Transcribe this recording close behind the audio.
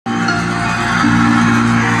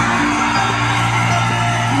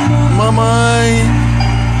mamãe.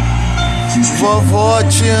 Vovó,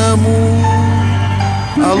 te amo.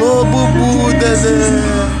 Alô, Bubu, Dedé.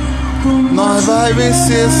 Nós vai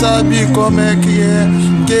vencer, sabe como é que é?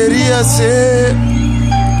 Queria ser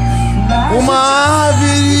uma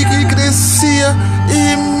árvore que crescia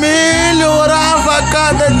e melhorava a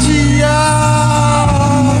cada dia.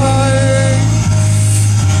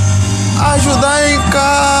 Ajudar em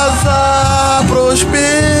casa,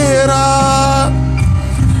 prosperar,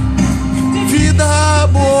 vida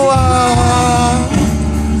boa,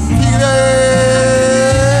 vida.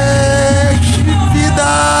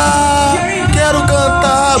 Quero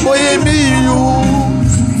cantar boemio,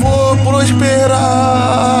 vou prosperar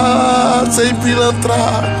sem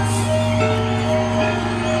pilantrar.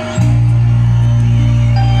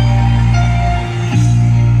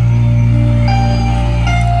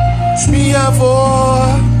 Minha avó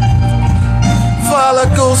fala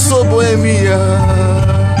que eu sou boemia.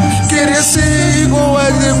 Queria ser igual a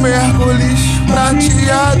de Mércoles,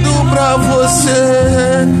 prateado pra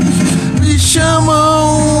você. Me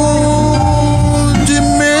chamam de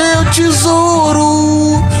meu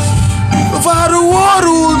tesouro. Varo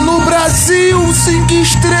ouro no Brasil, 5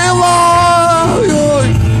 estrelas.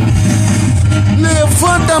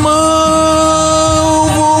 Levanta a mão,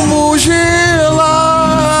 vamos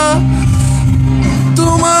gelar.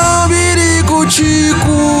 Toma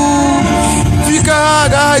biricutico, fica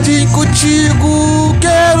agarradinho contigo.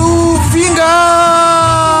 Quero vingar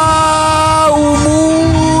o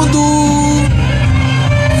mundo,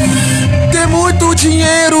 ter muito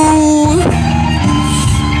dinheiro.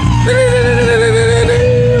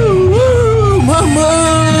 Mamãe,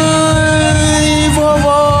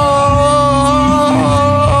 vovó,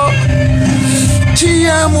 te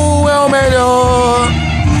amo, é o melhor.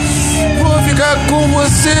 Vou ficar com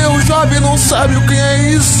você, o jovem não sabe o que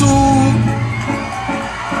é isso.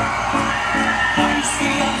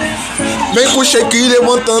 Vem com o shake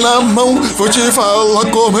levantando a mão, vou te falar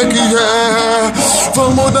como é que é.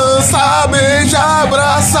 Vamos dançar, beijar,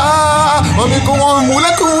 abraçar. Homem com homem,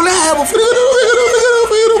 mulher com mulher.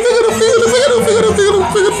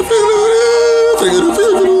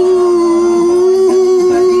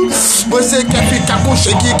 Você quer ficar com o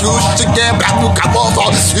shake que o shake quebra no caboclo?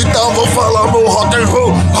 Então vou falar meu rock and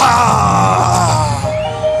roll.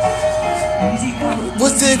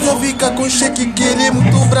 Você quer ficar com o shake que ele é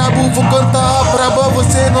muito brabo? Vou cantar braba,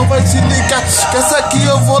 você não vai se ligar. Que essa aqui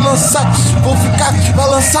eu vou lançar, vou ficar, vai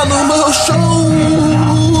lançar no meu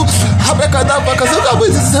show. Abracadabra, canção da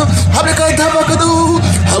posição. Abracadabra, cadu.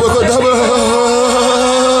 Abracadabra.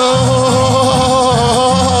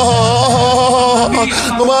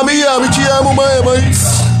 Mamma mia, me te amo, mãe.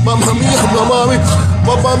 Mamma mia, mamãe.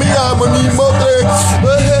 Mamma mia, me mostrei.